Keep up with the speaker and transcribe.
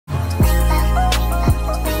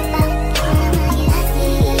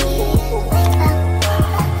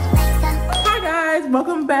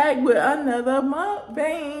welcome back with another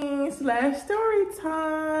mukbang slash story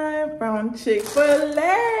time from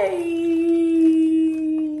Chick-Fil-A.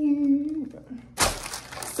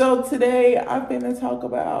 So today I'm gonna talk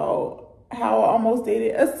about how I almost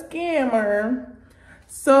dated a scammer.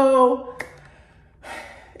 So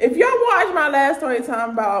if y'all watched my last story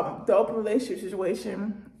time about the open relationship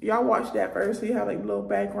situation, y'all watch that first so you have like a little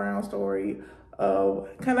background story of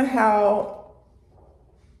kind of how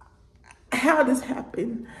this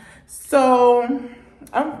happened. So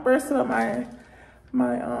I'm first up my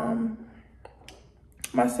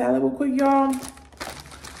salad real quick, y'all,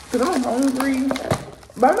 because I'm hungry.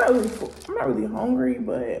 But I'm not really hungry,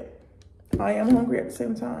 but I am hungry at the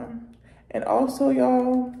same time. And also,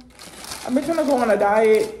 y'all, I've been trying to go on a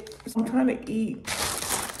diet, so I'm trying to eat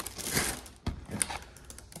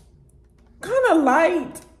kind of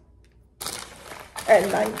light at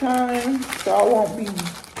nighttime, so I won't be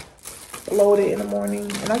bloated in the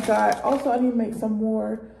morning. And I need to make some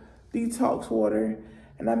more detox water,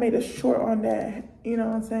 and I made a short on that. You know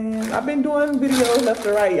what I'm saying? I've been doing videos left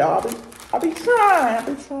and right, y'all. I'll be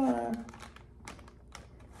trying.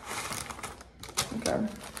 Okay.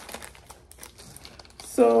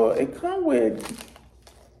 So it comes with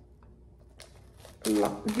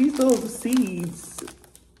these little seeds,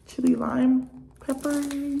 chili lime peppers.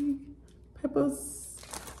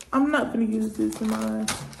 I'm not gonna use this in mine.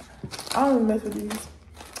 I don't mess with these.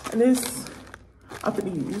 And this I'm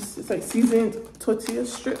gonna use. It's like seasoned tortilla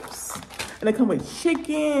strips. And they come with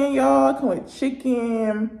chicken, y'all. Come with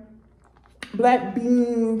chicken, black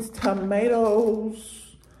beans,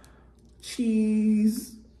 tomatoes,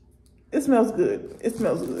 cheese. It smells good. It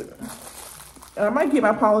smells good. And I might get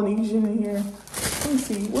my Polynesian in here. Let me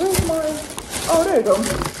see. Where's my... Oh, there you go.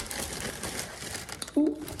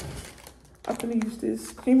 Ooh. I'm gonna use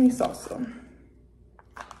this creamy salsa.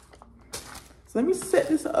 So let me set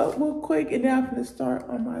this up real quick, and then I'm gonna start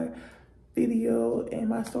on my video and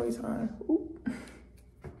my story time. Ooh.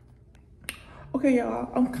 Okay, y'all,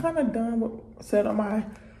 I'm kind of done with setting up my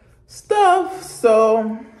stuff.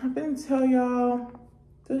 So I'm gonna tell y'all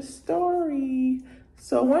the story.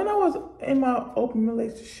 So when I was in my open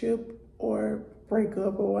relationship or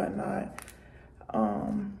breakup or whatnot,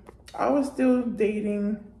 I was still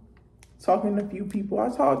dating, talking to a few people.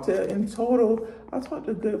 In total, I talked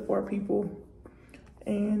to good 4 people.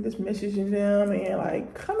 And just messaging them and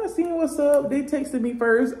like kind of seeing what's up. They texted me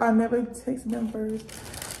first. I never texted them first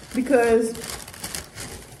because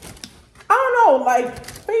I don't know, like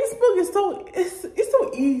Facebook is it's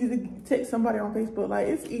so easy to text somebody on Facebook. Like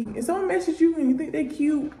it's easy. If someone messages you and you think they're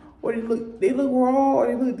cute or they look raw or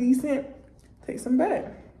they look decent, text them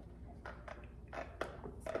back.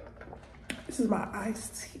 This is my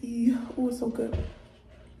iced tea. Oh, it's so good.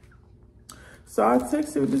 So I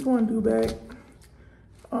texted this one dude back.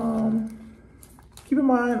 Keep in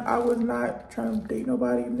mind, I was not trying to date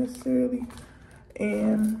nobody necessarily.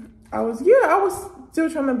 And I was still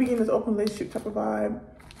trying to be in this open relationship type of vibe.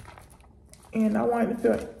 And I wanted to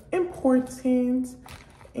feel important.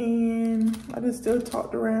 And I just still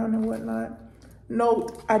talked around and whatnot.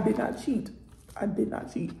 Note, I did not cheat. I did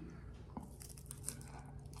not cheat.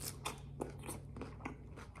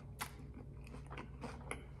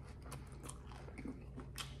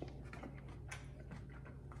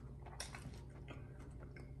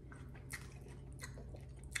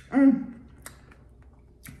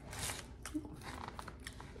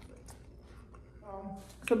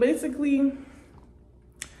 So basically,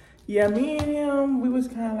 yeah, me and him, we was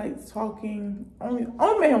kind of like talking, only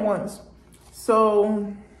met him once.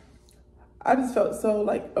 So I just felt so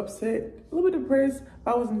like upset, a little bit depressed,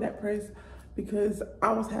 but I wasn't that depressed because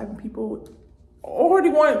I was having people already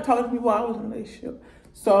wanted to talk to people I was in a relationship.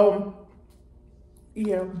 So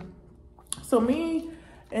yeah, so me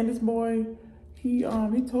and this boy, he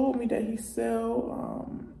told me that he sell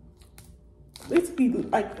basically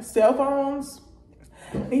like cell phones.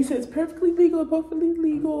 And he said it's perfectly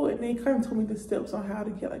legal, and they kind of told me the steps on how to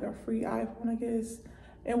get like a free iPhone, I guess,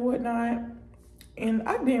 and whatnot. And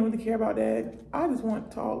I didn't really care about that. I just wanted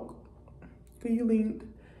to talk. Cause you linked,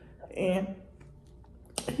 and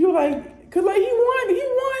he was like, cause like he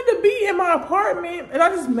wanted to be in my apartment, and I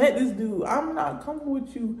just met this dude. I'm not comfortable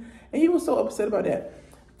with you, and he was so upset about that.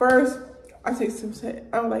 First, I texted him.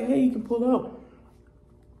 I was like, hey, you can pull up.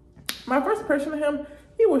 My first impression of him,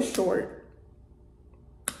 he was short.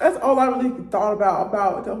 That's all I really thought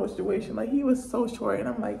about the whole situation. Like, he was so short, and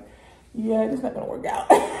I'm like, yeah, it's not gonna work out.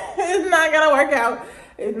 It's not gonna work out.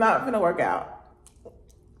 It's not gonna work out.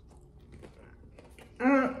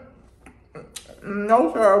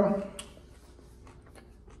 No, sir.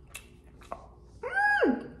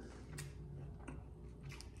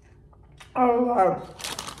 God.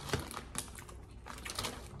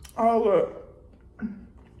 Oh, look.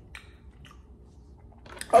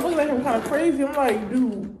 I'm looking at him kind of crazy. I'm like,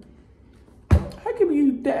 dude, how can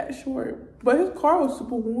you be that short? But his car was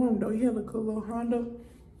super warm, though. He had like a little Honda.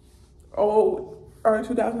 Oh, early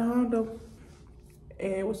 2000 Honda.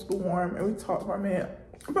 And it was super warm. And we talked for a minute.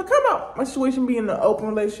 But come out, my situation being an open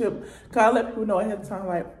relationship. Cause I let people know ahead of time,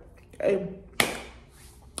 like, hey,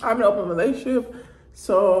 I'm in an open relationship.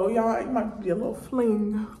 So y'all, it might be a little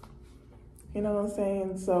fling. You know what I'm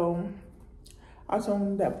saying? So I told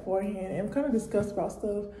him that beforehand and I'm kind of discussed about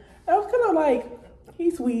stuff. And I was kind of like,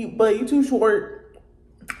 he's sweet, but you're too short.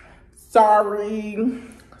 Sorry.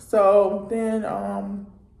 So then kind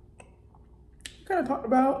of talked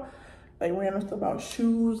about like random stuff about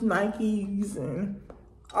shoes, Nikes, and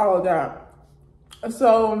all of that.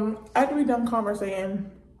 So after we done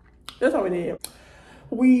conversating, that's what we did.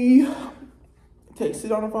 We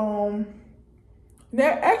texted on the phone.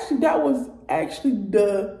 That was actually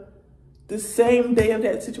the same day of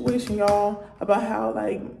that situation, y'all, about how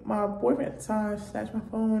like my boyfriend at the time snatched my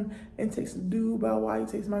phone and texted the dude about why he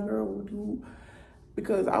texted my girl, dude,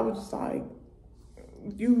 because I was just like,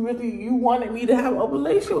 you wanted me to have a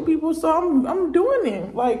relationship with people, so I'm doing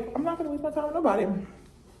it. Like, I'm not gonna waste my time with nobody.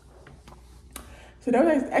 So that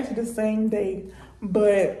was actually the same day.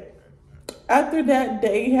 But after that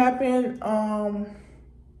day happened,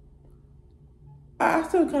 I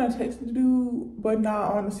still kind of texted the dude, but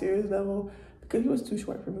not on a serious level because he was too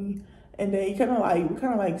short for me. And then we kind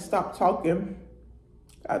of like stopped talking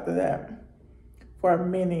after that for a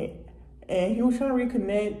minute. And he was trying to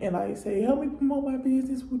reconnect and like say, help me promote my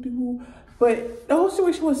business, but the whole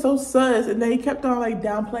situation was so sus. And then he kept on like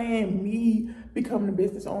downplaying me becoming a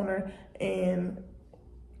business owner. And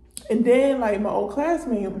then like my old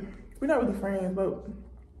classmate, we're not really friends, but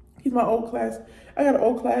he's my old class. I got an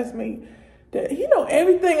old classmate that he know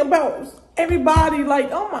everything about everybody. Like,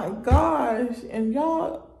 oh my gosh. And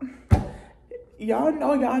y'all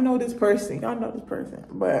know this person. Y'all know this person.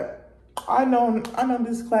 But I know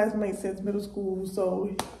this classmate since middle school,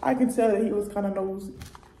 so I can tell that he was kind of nosy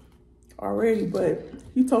already. But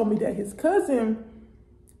he told me that his cousin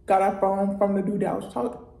got our phone from the dude that I was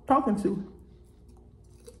talking to.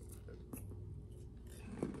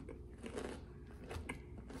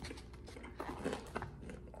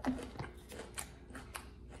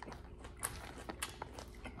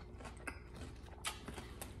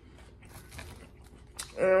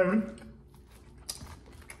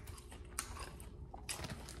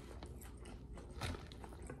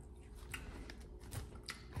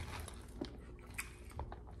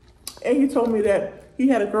 And he told me that he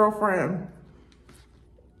had a girlfriend.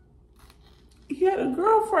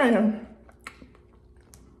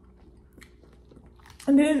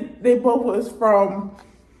 And then they both was from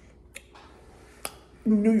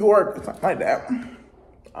New York or something like that.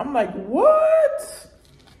 I'm like, what?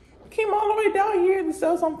 Came all the way down here to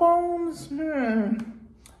sell some phones?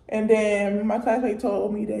 And then my classmate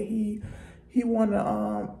told me that he wanna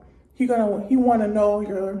know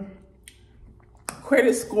your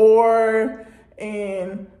credit score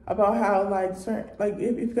and about how like certain, like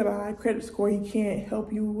if you got a high credit score, he can't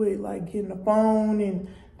help you with like getting a phone. And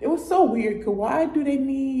it was so weird. Cause why do they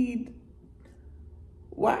need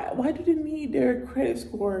their credit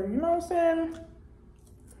score? You know what I'm saying?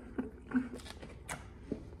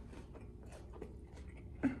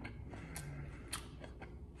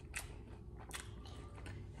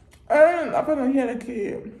 And I found out he had a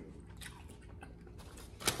kid.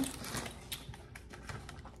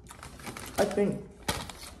 I think.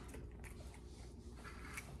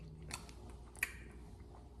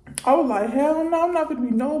 I was like, hell no, I'm not gonna be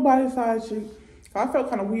nobody's side chick. So I felt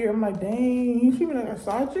kind of weird. I'm like, dang, you treat me like a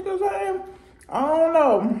side chick or something? I don't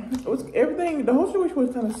know. It was everything, the whole situation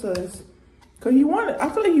was kind of sus. Cause I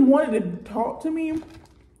feel like he wanted to talk to me,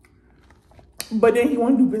 but then he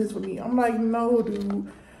wanted to do business with me. I'm like, no,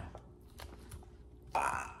 dude.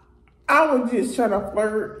 I was just trying to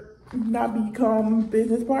flirt, not become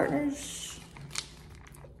business partners.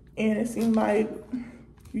 And it seemed like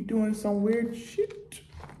you're doing some weird shit.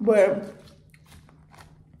 But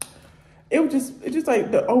it's just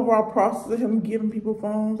like the overall process of him giving people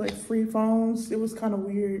phones, like free phones. It was kind of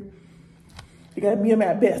weird. You gotta meet him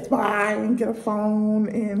at Best Buy and get a phone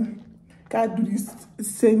and gotta do these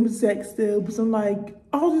same exact steps. I'm like,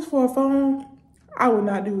 all just for a phone? I would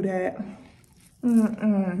not do that.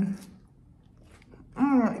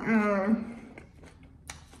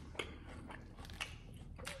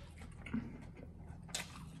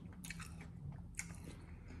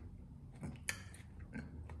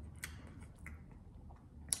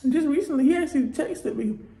 Just recently, he actually texted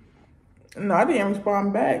me No, I didn't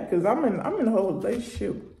respond back because I'm in a whole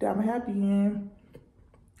relationship that I'm happy in,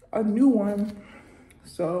 a new one.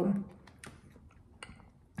 So,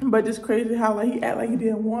 but it's crazy how like he act like he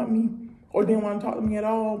didn't want me or didn't want to talk to me at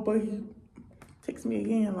all, but he texts me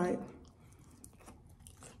again. Like,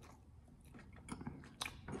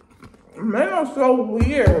 men are so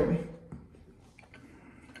weird.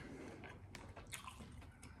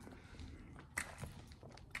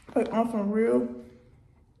 Like on some real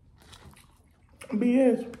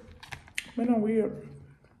BS. Men are weird.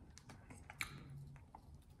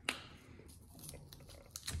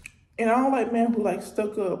 And I don't like men who like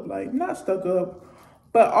stuck up, like not stuck up,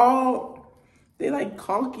 but they like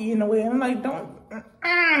cocky in a way. And I'm like,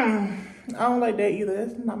 I don't like that either.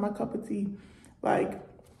 That's not my cup of tea. Like,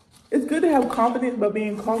 it's good to have confidence, but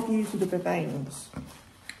being cocky is two different things.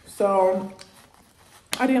 So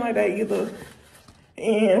I didn't like that either.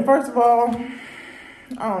 And first of all,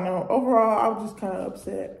 I don't know. Overall, I was just kind of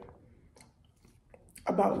upset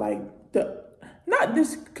about like not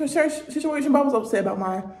this situation, but I was upset about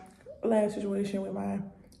my last situation with my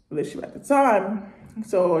relationship at the time.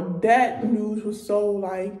 So that news was so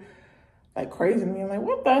like crazy to me. I'm like,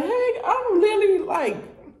 what the heck? I'm literally like,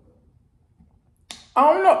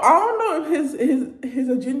 I don't know if his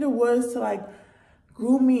agenda was to like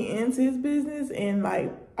groom me into his business, and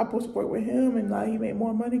like I'm supposed to work with him, and like he made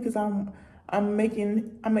more money because I'm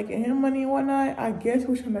making him money and whatnot. I guess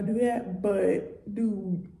we're trying to do that, but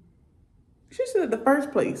dude, she said the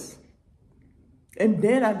first place. And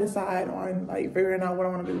then I decide on like figuring out what I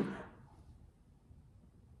want to do.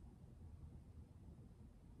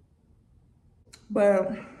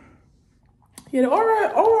 But yeah, the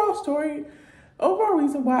overall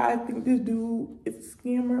reason why I think this dude is a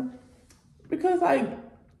scammer, because like,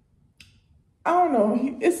 I don't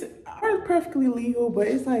know, it's perfectly legal, but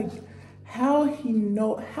it's like how he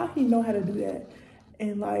know how to do that.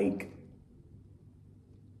 And like,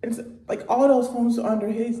 it's like all those phones are under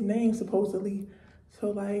his name supposedly. So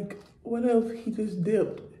like, what if he just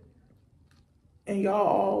dipped and y'all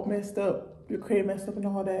all messed up, your credit messed up and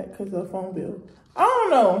all that because of the phone bill? I don't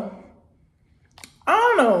know.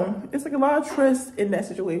 It's like a lot of trust in that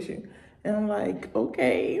situation. And I'm like,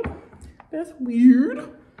 okay, that's weird.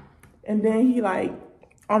 And then he like,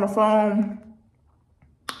 on the phone,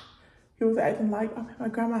 he was acting like I'm at my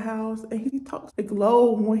grandma's house, and he talks like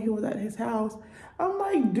low when he was at his house. I'm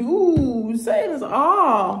like, dude, say this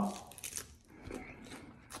off.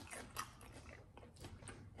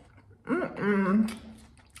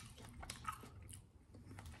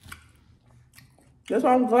 That's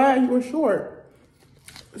why I'm glad he was short.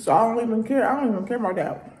 So I don't even care. I don't even care about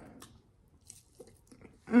that.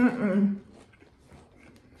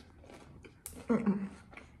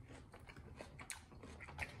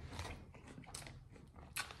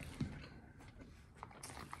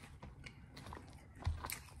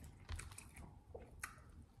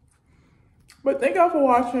 But thank y'all for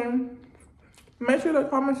watching. Make sure to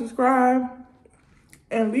comment, subscribe,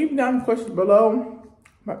 and leave down questions below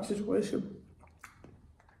about the situation.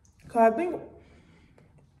 Cause I think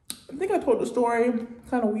I told the story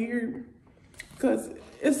kind of weird, cause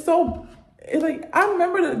it's like I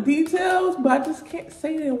remember the details, but I just can't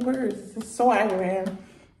say it in words. It's so aggravating.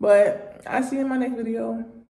 But I see you in my next video.